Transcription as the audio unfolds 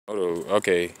Hold on.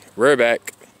 Okay, we're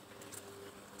back.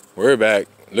 We're back.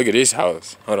 Look at this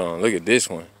house. Hold on. Look at this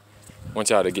one. I want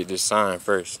y'all to get this sign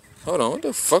first. Hold on. What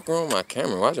the fuck wrong with my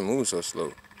camera? Why is it moving so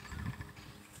slow?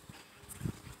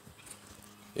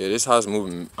 Yeah, this house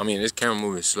moving. I mean, this camera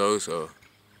moving slow, so.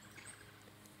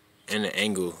 And the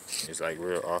angle is like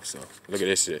real off. So look at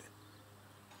this shit.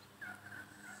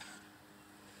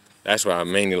 That's why I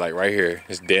mainly like right here.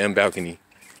 This damn balcony.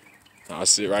 I'll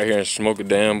sit right here and smoke a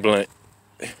damn blunt.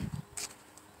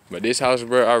 But this house,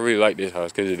 bro, I really like this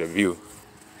house because of the view.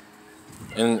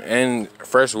 And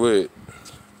fresh wood.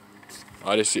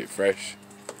 All this shit fresh.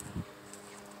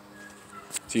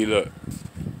 See, look.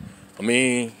 I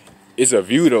mean, it's a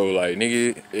view though, like,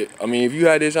 nigga. I mean, if you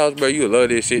had this house, bro, you would love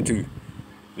this shit too.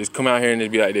 Just come out here and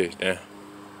just be like this, damn.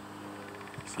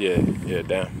 Yeah,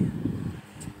 damn.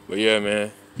 But yeah,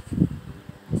 man.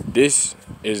 This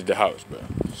is the house, bro.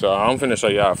 So I'm finna show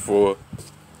y'all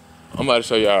I'm about to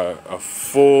show y'all a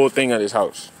full thing of this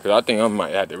house. Cause I think I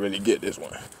might have to really get this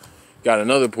one. Got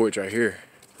another porch right here.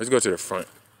 Let's go to the front.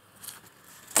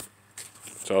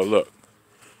 So look.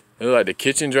 It look like the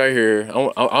kitchen's right here.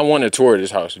 I want a tour of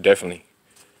this house, definitely.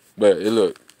 But it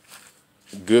look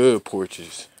good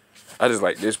porches. I just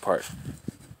like this part.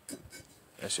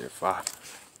 That shit fire.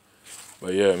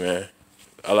 But yeah, man.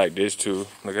 I like this too.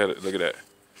 Look at it. Look at that.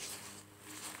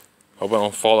 Hope I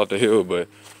don't fall off the hill, but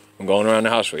I'm going around the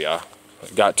house for y'all.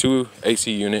 Got 2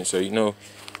 AC units, so you know,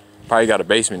 probably got a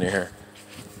basement in here.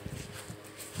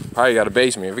 Probably got a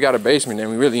basement. If we got a basement, then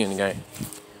we really in the game.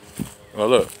 Well,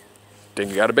 look.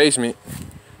 Think we got a basement.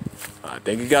 I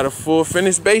think we got a full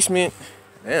finished basement.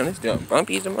 Damn, this damn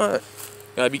bumpy as a mud.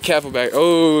 Gotta be careful back.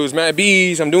 Oh, it's mad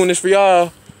bees. I'm doing this for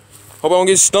y'all. Hope I don't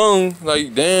get stung.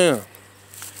 Like, damn.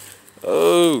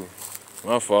 Oh,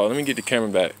 my fault. Let me get the camera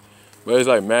back. But it's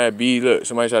like mad bees. Look,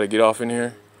 somebody try to get off in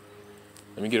here.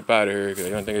 Let me get up out of here because they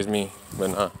don't think it's me. But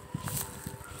nah.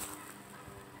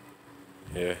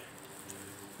 Yeah.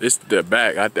 This is the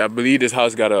back. I believe this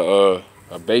house got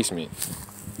a basement.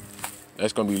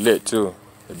 That's gonna be lit too.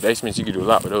 The basements, you can do a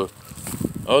lot with those.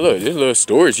 Oh look, this little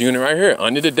storage unit right here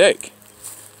under the deck.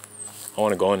 I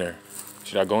wanna go in there.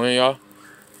 Should I go in, y'all?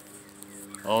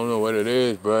 I don't know what it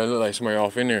is, bro. It look like somebody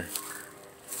off in there.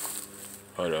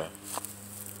 Hold up.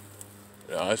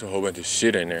 Nah, there's a whole bunch of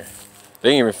shit in there. They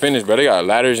ain't even finished, bro. They got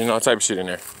ladders and all type of shit in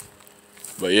there.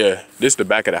 But yeah, this is the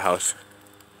back of the house.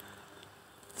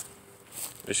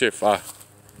 This shit fire.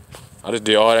 I just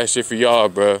did all that shit for y'all,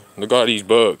 bro. Look at all these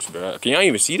bugs, bro. Can y'all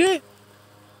even see that?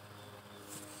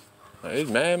 Like, there's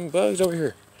mad bugs over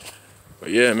here.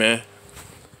 But yeah, man.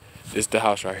 This the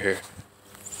house right here.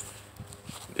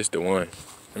 This the one.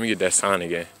 Let me get that sign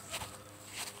again.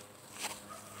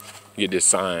 Get this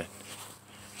sign.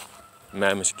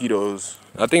 Mad mosquitoes.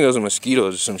 I think those are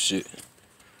mosquitoes or some shit.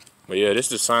 But yeah, this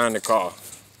is the sign to call.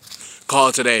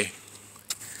 Call today.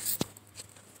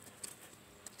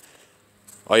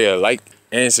 Oh yeah, like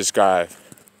and subscribe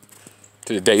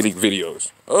to the daily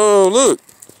videos. Oh, look.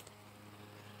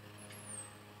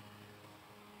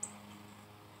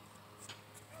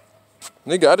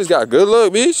 Nigga, I just got good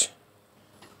luck, bitch.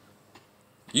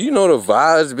 You know the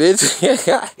vibes,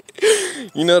 bitch.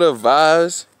 You know the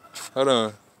vibes. Hold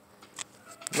on.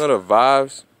 You know the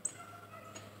vibes.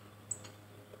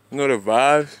 You know the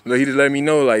vibes. Look, he just let me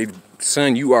know, like,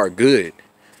 son, you are good.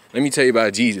 Let me tell you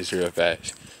about Jesus real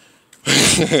fast.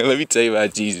 Let me tell you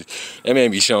about Jesus. That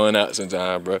man be showing out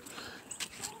sometimes, bro.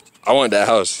 I want that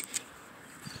house.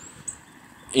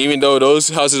 Even though those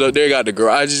houses up there got the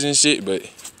garages and shit, but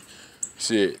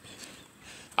shit.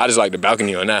 I just like the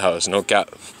balcony on that house, no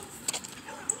cap.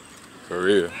 For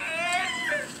real.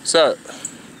 What's up?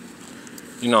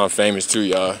 You know I'm famous too,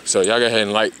 y'all. So y'all go ahead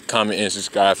and like, comment, and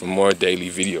subscribe for more daily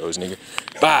videos, nigga.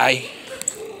 Bye.